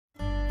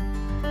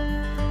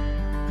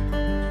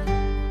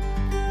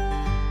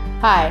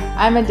Hi,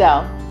 I'm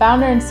Adele,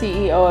 founder and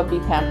CEO of Bee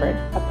Pampered,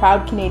 a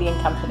proud Canadian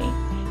company.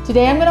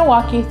 Today I'm going to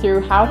walk you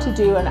through how to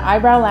do an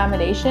eyebrow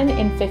lamination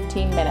in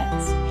 15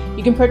 minutes.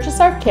 You can purchase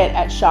our kit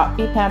at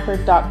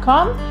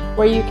shopbeepampered.com,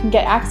 where you can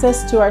get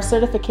access to our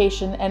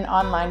certification and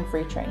online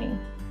free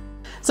training.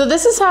 So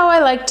this is how I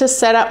like to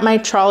set up my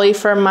trolley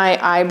for my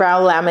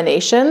eyebrow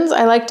laminations.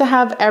 I like to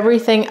have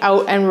everything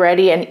out and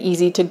ready and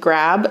easy to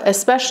grab,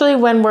 especially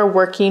when we're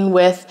working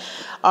with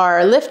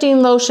our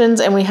lifting lotions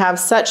and we have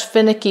such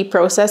finicky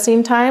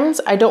processing times.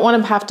 I don't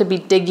want to have to be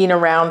digging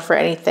around for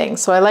anything.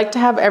 So I like to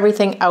have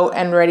everything out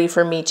and ready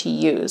for me to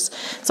use.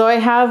 So I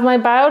have my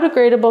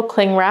biodegradable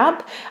cling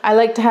wrap. I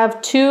like to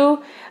have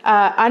two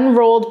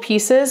unrolled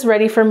pieces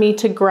ready for me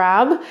to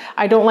grab.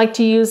 I don't like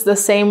to use the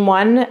same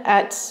one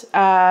at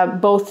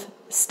both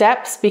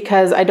steps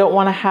because I don't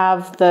want to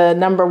have the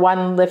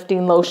 #1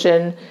 lifting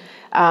lotion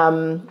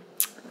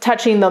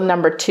touching the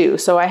 #2.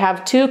 So I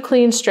have two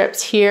clean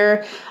strips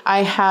here.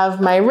 I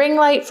have my ring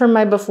light for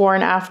my before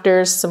and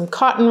afters, some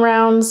cotton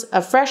rounds,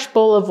 a fresh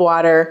bowl of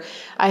water.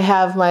 I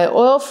have my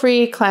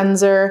oil-free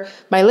cleanser,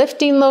 my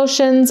lifting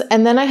lotions,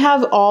 and then I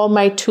have all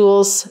my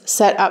tools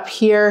set up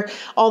here,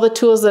 all the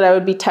tools that I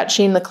would be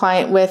touching the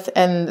client with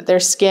and their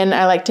skin.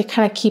 I like to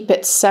kind of keep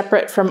it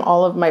separate from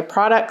all of my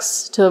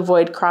products to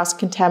avoid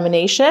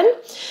cross-contamination.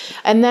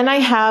 And then I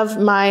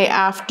have my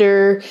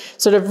after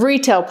sort of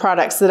retail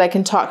products that I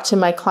can talk to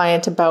my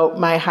client about,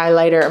 my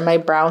highlighter and my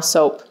brow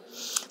soap.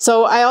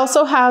 So I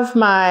also have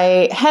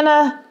my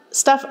henna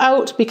stuff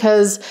out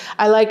because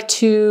I like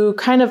to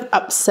kind of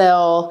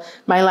upsell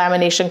my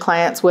lamination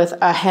clients with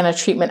a henna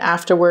treatment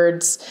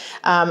afterwards.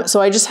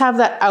 So I just have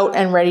that out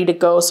and ready to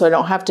go so I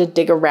don't have to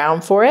dig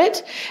around for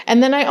it.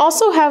 And then I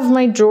also have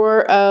my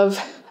drawer of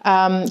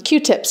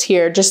Q-tips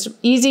here, just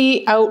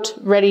easy out,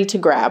 ready to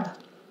grab.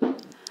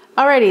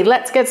 Alrighty,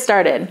 let's get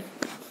started.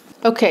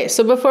 Okay,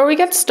 so before we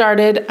get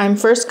started, I'm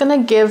first gonna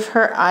give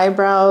her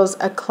eyebrows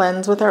a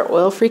cleanse with our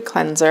oil-free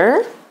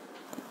cleanser.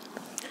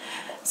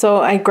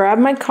 So I grab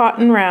my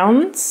cotton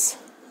rounds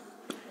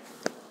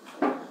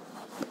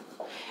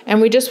and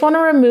we just want to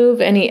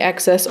remove any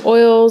excess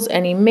oils,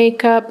 any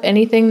makeup,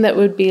 anything that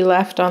would be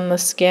left on the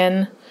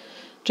skin,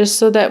 just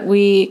so that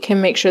we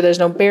can make sure there's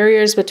no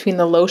barriers between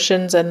the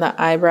lotions and the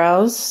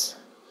eyebrows.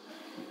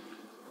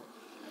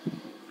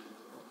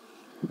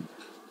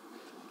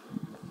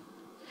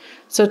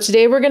 So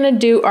today we're going to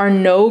do our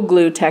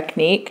no-glue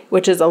technique,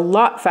 which is a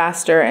lot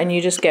faster and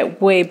you just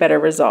get way better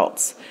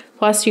results.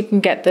 Plus you can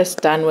get this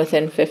done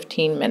within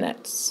 15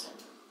 minutes.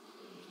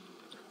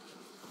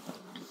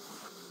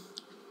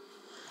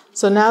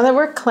 So now that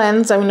we're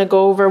cleansed, I'm going to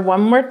go over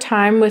one more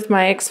time with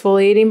my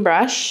exfoliating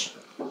brush.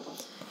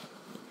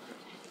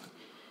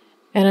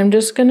 And I'm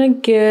just going to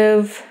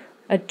give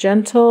a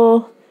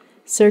gentle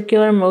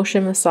circular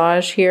motion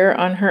massage here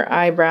on her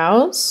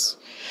eyebrows.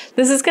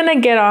 This is going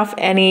to get off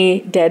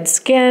any dead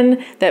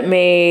skin that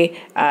may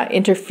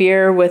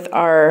interfere with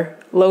our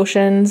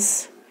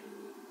lotions.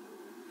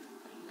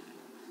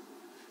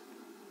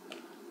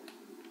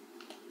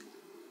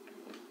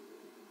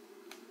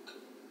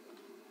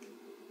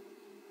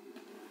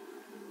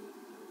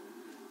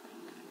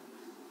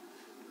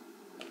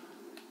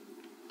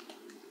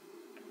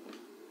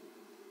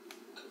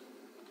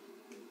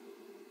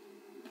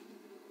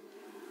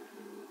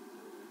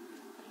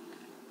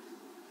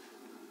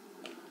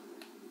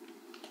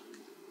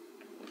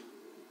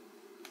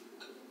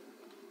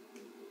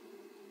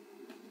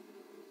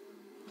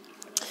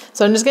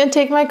 So I'm just going to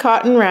take my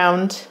cotton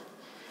round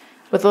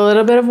with a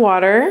little bit of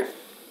water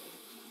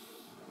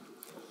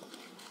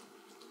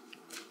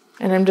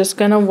and I'm just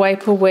going to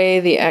wipe away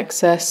the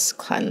excess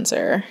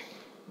cleanser.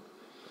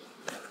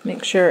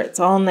 Make sure it's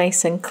all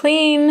nice and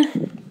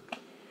clean.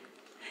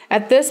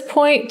 At this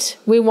point,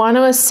 we want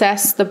to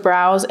assess the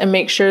brows and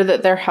make sure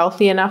that they're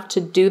healthy enough to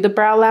do the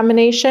brow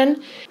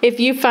lamination. If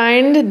you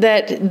find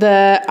that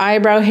the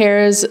eyebrow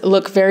hairs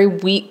look very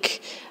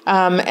weak,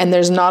 and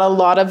there's not a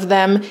lot of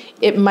them,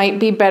 it might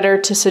be better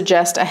to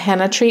suggest a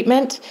henna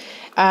treatment.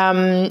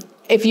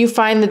 If you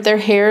find that their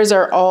hairs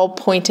are all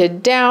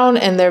pointed down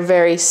and they're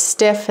very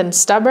stiff and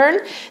stubborn,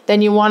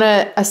 then you want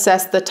to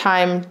assess the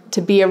time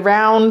to be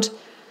around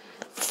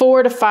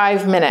 4 to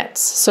 5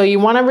 minutes. So you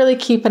want to really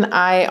keep an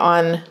eye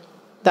on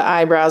the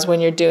eyebrows when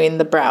you're doing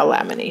the brow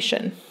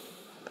lamination.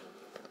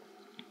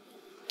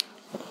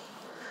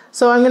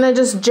 So I'm going to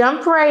just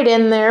jump right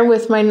in there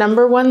with my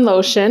 #1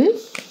 lotion.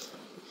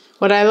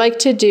 What I like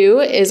to do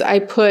is I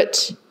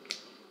put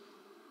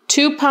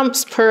 2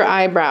 pumps per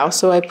eyebrow.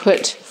 So I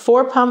put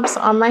 4 pumps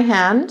on my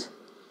hand.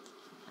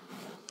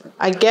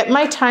 I get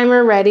my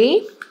timer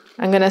ready.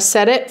 I'm going to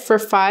set it for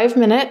 5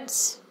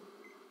 minutes.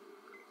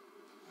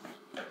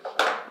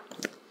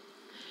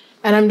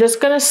 And I'm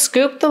just going to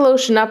scoop the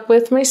lotion up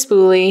with my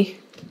spoolie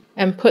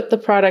and put the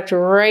product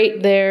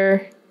right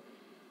there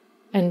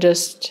and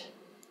just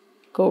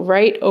go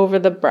right over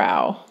the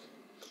brow.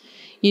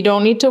 You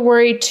don't need to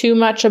worry too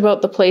much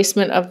about the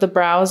placement of the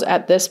brows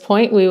at this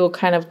point. We will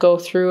kind of go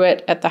through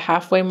it at the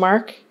halfway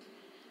mark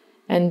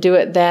and do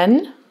it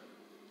then.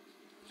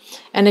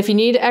 And if you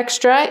need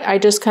extra, I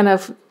just kind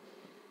of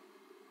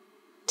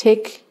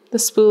take the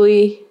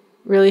spoolie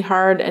really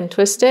hard and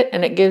twist it,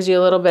 and it gives you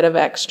a little bit of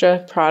extra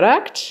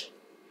product.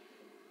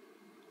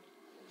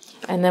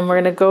 And then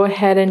we're going to go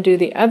ahead and do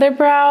the other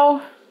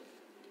brow.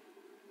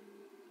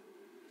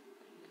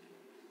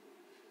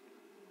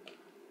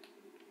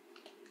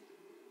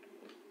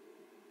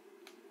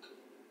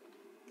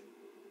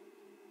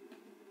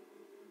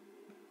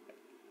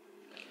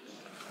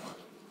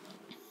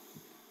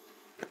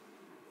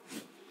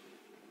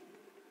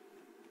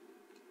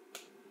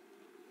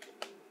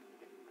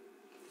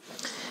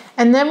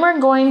 And then we're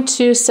going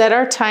to set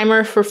our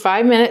timer for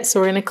 5 minutes. So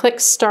we're going to click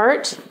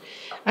start.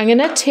 I'm going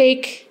to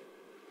take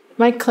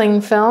my cling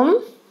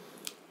film,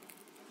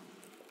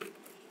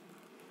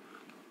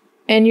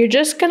 and you're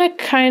just going to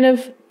kind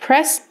of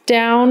press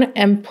down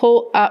and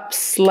pull up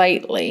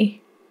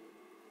slightly,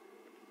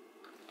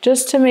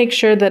 just to make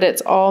sure that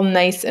it's all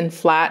nice and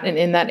flat and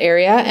in that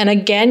area. And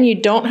again, you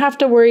don't have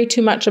to worry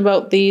too much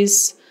about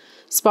these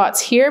spots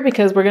here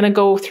because we're going to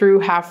go through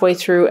halfway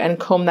through and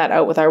comb that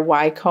out with our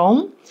Y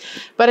comb.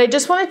 But I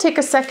just want to take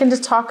a second to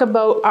talk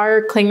about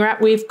our cling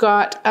wrap. We've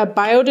got a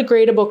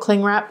biodegradable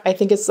cling wrap. I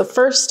think it's the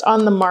first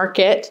on the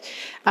market.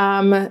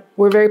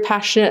 We're very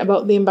passionate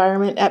about the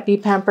environment at Bee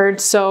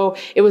Pampered, so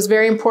it was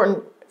very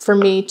important for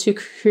me to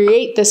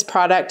create this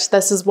product.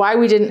 This is why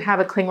we didn't have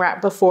a cling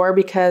wrap before,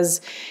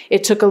 because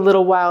it took a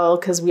little while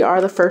because we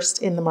are the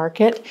first in the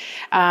market.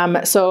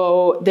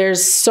 So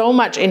there's so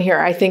much in here.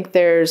 I think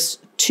there's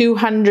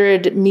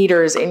 200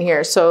 meters in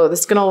here. So this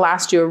is gonna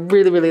last you a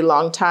really, really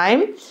long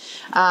time.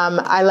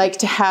 I like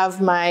to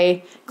have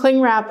my cling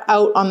wrap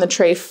out on the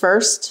tray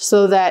first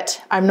so that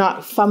I'm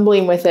not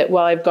fumbling with it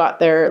while I've got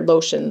their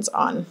lotions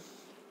on.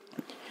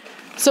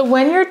 So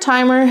when your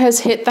timer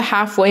has hit the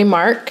halfway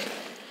mark,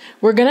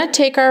 we're gonna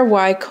take our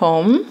Y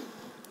comb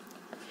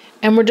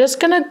and we're just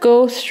gonna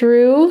go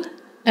through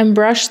and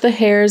brush the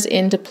hairs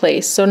into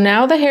place. So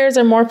now the hairs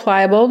are more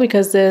pliable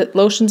because the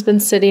lotion's been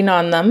sitting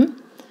on them.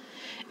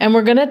 And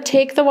we're gonna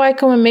take the Y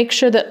comb and make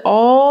sure that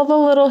all the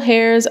little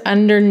hairs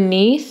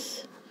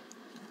underneath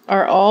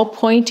are all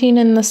pointing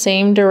in the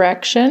same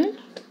direction.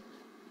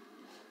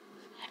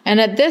 And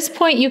at this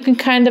point, you can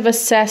kind of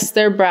assess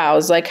their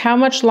brows. Like, how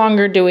much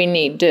longer do we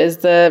need? Is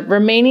the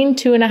remaining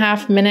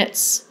 2.5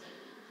 minutes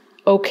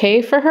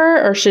okay for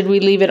her, or should we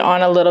leave it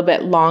on a little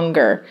bit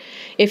longer?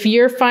 If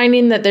you're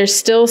finding that there's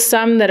still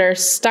some that are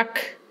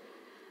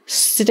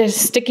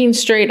sticking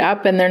straight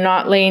up and they're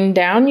not laying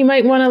down, you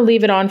might want to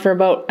leave it on for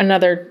about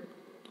another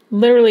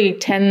literally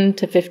 10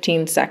 to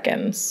 15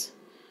 seconds.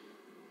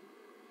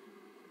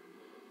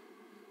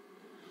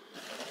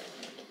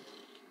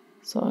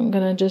 So I'm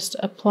going to just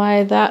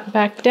apply that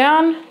back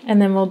down,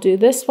 and then we'll do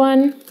this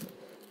one.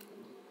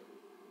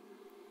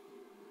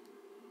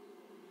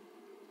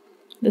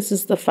 This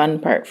is the fun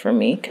part for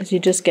me because you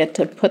just get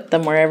to put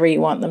them wherever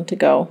you want them to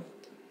go.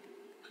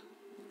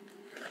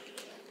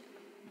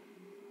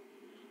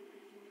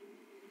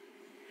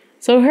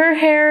 So her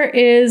hair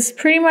is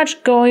pretty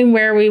much going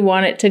where we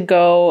want it to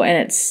go, and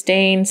it's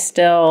staying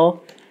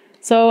still.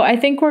 So I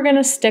think we're going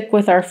to stick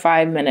with our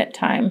 5-minute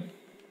time.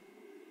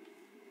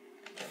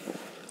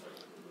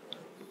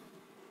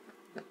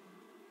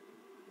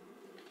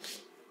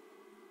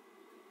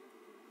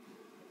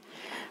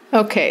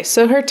 Okay,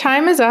 so her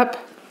time is up.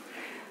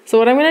 So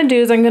what I'm going to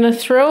do is I'm going to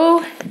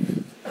throw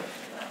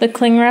the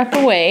cling wrap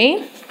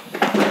away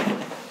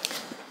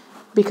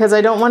because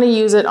I don't want to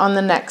use it on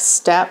the next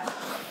step.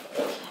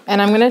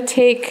 And I'm going to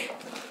take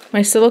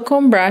my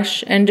silicone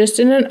brush and just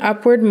in an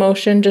upward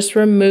motion, just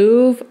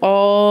remove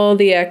all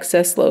the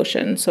excess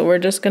lotion. So we're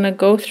just going to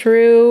go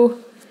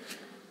through.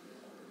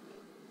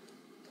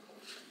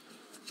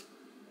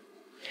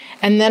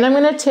 And then I'm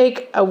going to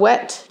take a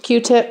wet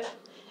Q-tip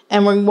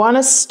and we want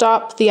to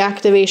stop the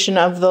activation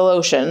of the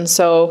lotion.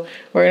 So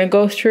we're going to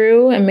go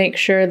through and make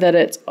sure that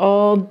it's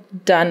all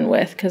done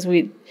with because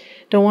we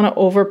don't want to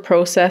over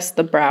process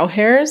the brow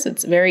hairs.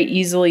 It's very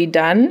easily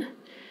done.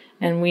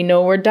 And we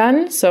know we're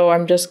done, so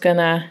I'm just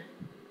gonna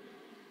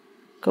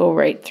go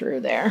right through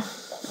there.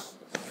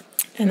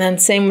 And then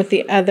same with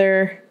the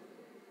other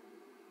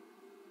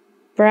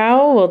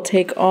brow. We'll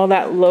take all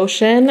that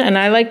lotion, and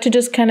I like to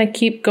just kind of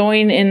keep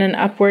going in an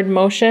upward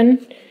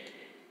motion.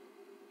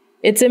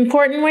 It's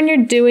important when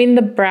you're doing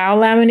the brow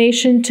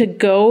lamination to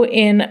go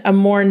in a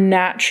more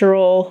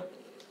natural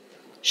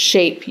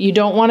shape. You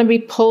don't want to be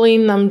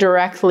pulling them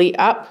directly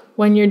up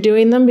when you're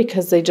doing them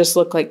because they just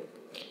look like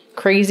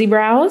crazy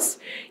brows.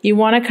 You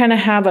want to kind of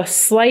have a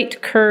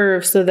slight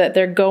curve so that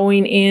they're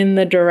going in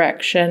the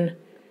direction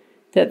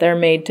that they're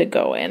made to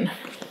go in.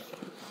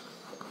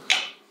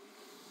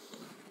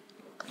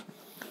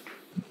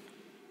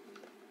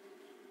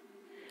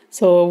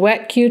 So a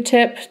wet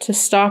Q-tip to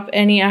stop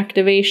any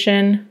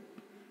activation.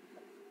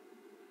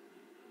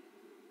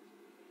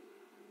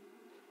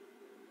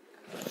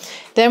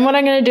 Then what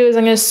I'm going to do is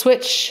I'm going to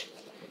switch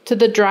to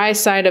the dry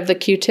side of the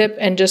Q-tip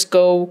and just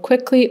go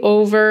quickly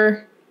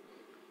over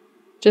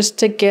just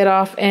to get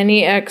off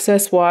any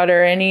excess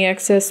water, any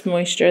excess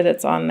moisture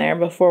that's on there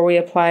before we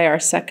apply our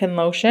second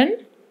lotion.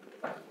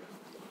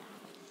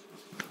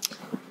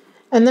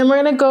 And then we're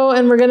gonna go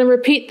and we're gonna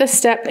repeat the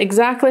step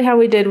exactly how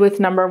we did with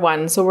number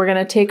 1. So we're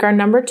gonna take our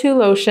number 2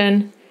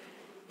 lotion,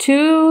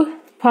 2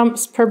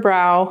 pumps per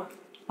brow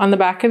on the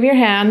back of your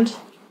hand.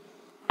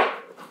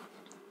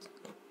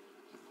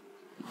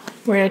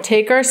 We're gonna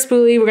take our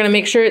spoolie, we're gonna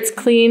make sure it's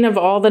clean of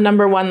all the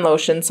number 1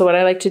 lotion. So what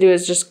I like to do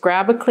is just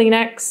grab a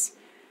Kleenex,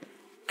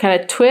 kind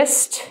of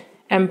twist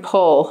and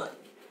pull,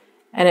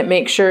 and it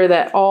makes sure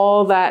that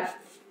all that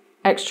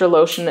extra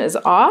lotion is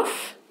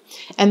off.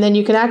 And then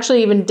you can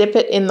actually even dip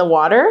it in the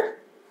water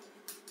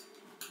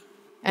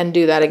and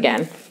do that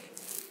again.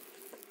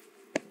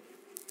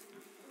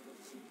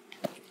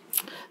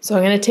 So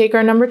I'm going to take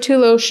our number 2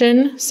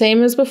 lotion,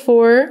 same as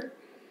before,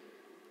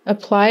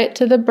 apply it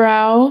to the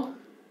brow.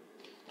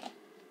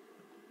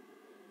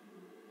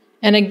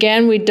 And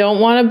again, we don't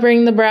want to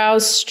bring the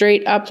brows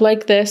straight up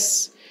like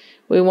this.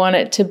 We want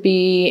it to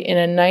be in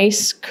a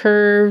nice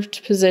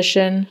curved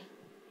position.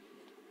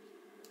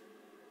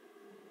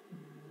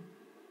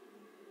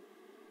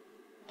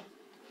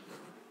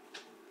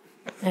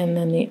 And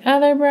then the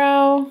other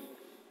brow.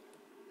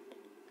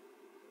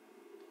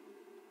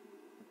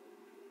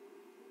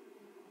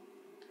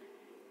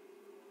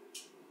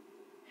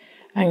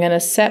 I'm going to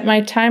set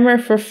my timer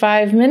for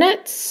 5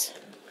 minutes.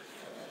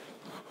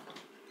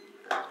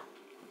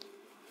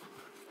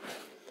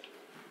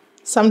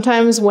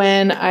 Sometimes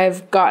when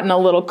I've gotten a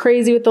little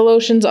crazy with the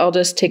lotions, I'll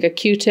just take a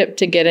Q-tip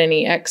to get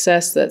any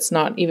excess that's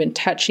not even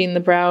touching the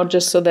brow,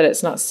 just so that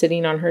it's not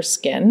sitting on her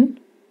skin.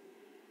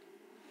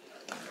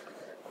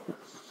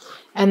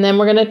 And then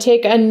we're going to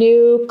take a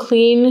new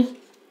clean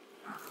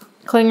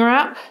cling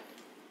wrap.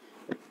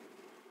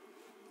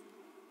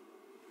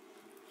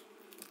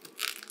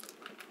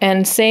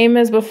 And same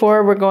as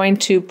before, we're going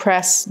to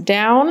press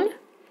down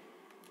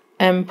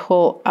and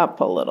pull up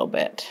a little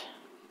bit.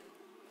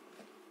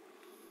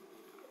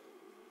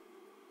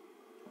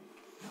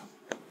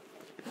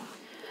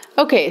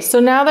 Okay,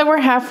 so now that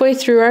we're halfway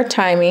through our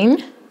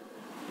timing,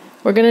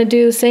 we're going to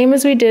do the same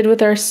as we did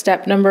with our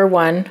step number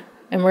 1.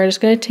 And we're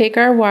just going to take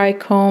our Y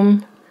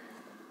comb,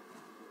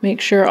 make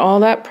sure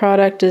all that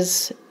product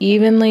is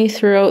evenly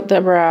throughout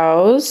the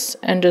brows,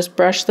 and just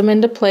brush them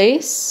into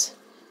place.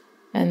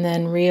 And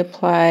then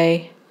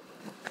reapply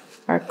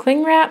our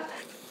cling wrap.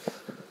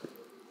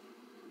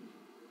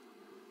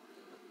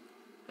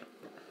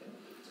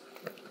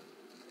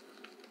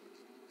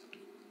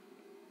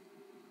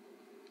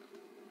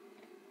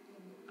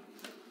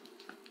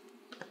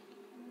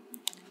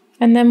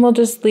 And then we'll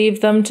just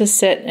leave them to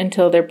sit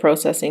until their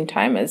processing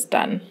time is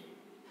done.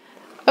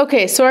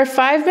 Okay, so our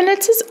 5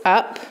 minutes is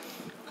up.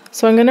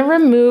 So I'm gonna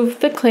remove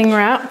the cling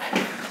wrap.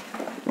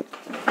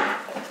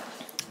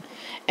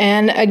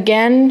 And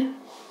again,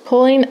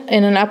 pulling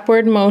in an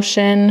upward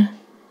motion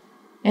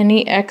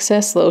any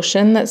excess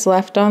lotion that's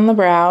left on the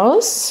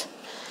brows,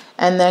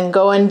 and then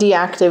go and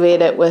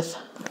deactivate it with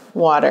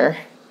water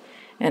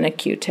and a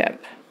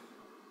Q-tip.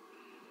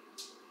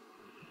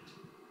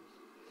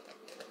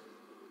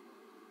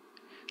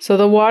 So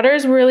the water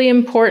is really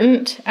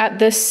important at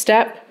this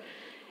step.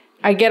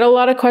 I get a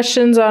lot of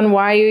questions on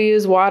why you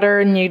use water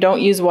and you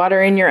don't use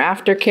water in your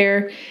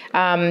aftercare.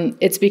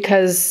 It's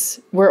because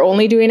we're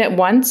only doing it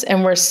once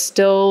and we're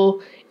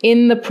still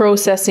in the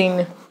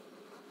processing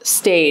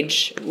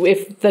stage.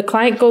 If the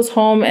client goes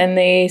home and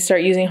they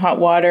start using hot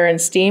water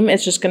and steam,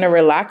 it's just going to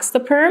relax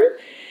the perm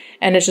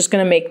and it's just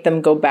going to make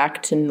them go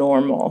back to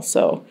normal.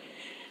 So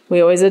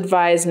we always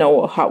advise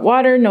no hot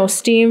water, no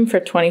steam for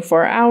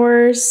 24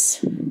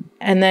 hours.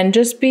 And then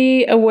just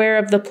be aware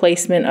of the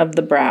placement of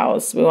the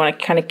brows. We want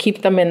to kind of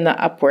keep them in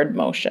the upward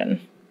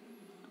motion.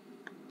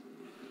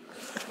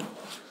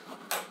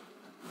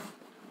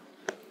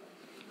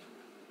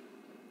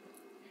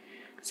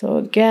 So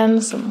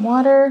again, some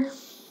water.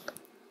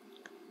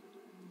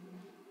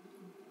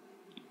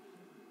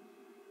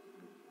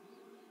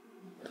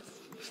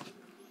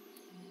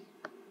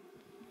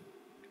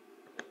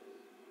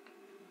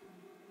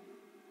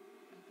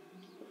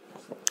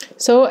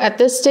 So at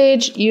this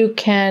stage, you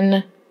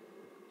can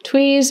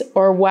tweeze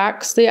or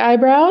wax the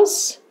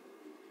eyebrows.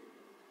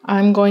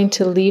 I'm going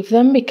to leave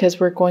them because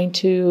we're going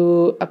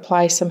to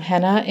apply some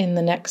henna in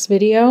the next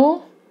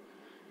video.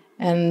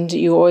 And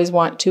you always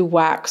want to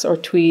wax or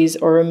tweeze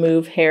or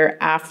remove hair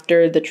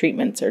after the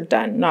treatments are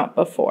done, not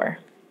before.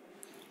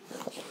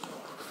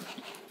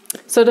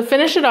 So to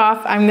finish it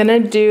off, I'm gonna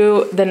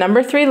do the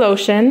number 3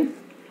 lotion.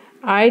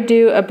 I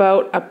do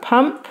about a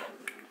pump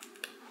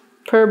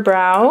per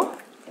brow.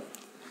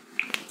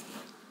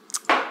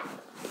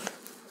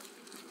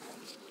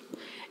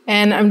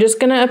 And I'm just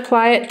gonna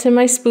apply it to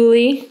my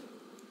spoolie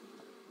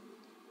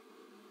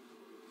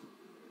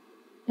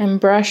and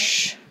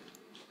brush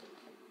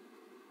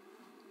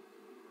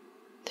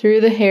through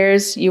the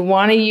hairs. You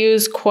want to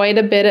use quite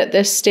a bit at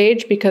this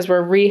stage because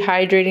we're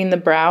rehydrating the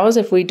brows.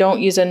 If we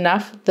don't use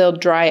enough, they'll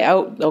dry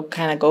out, they'll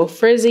kind of go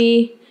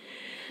frizzy.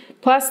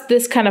 Plus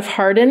this kind of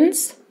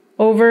hardens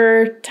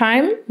over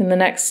time in the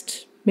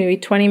next maybe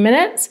 20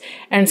 minutes.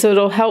 And so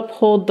it'll help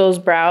hold those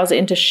brows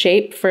into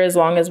shape for as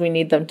long as we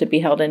need them to be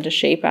held into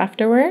shape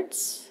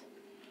afterwards.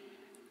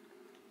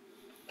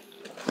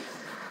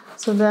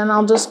 So then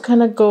I'll just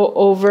kind of go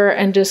over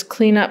and just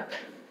clean up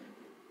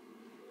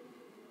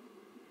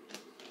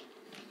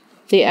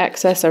the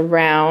excess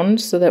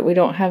around so that we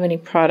don't have any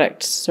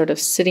product sort of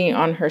sitting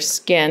on her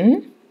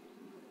skin.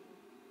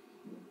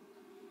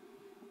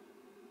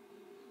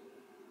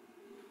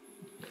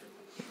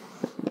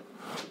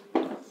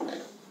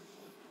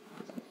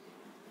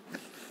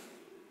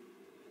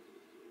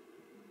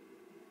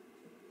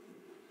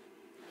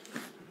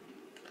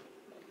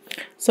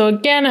 So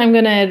again, I'm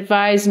going to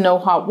advise no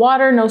hot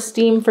water, no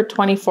steam for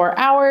 24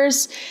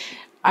 hours.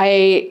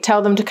 I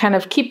tell them to kind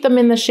of keep them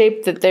in the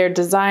shape that they're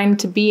designed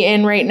to be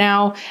in right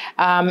now.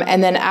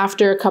 And then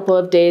after a couple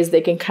of days,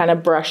 they can kind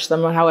of brush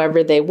them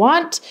however they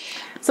want.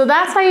 So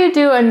that's how you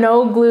do a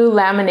no-glue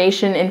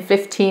lamination in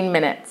 15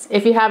 minutes.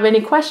 If you have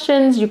any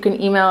questions, you can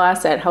email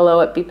us at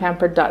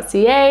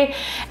hello@beepampered.ca.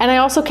 And I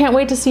also can't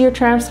wait to see your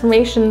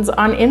transformations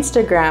on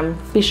Instagram.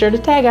 Be sure to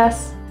tag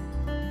us.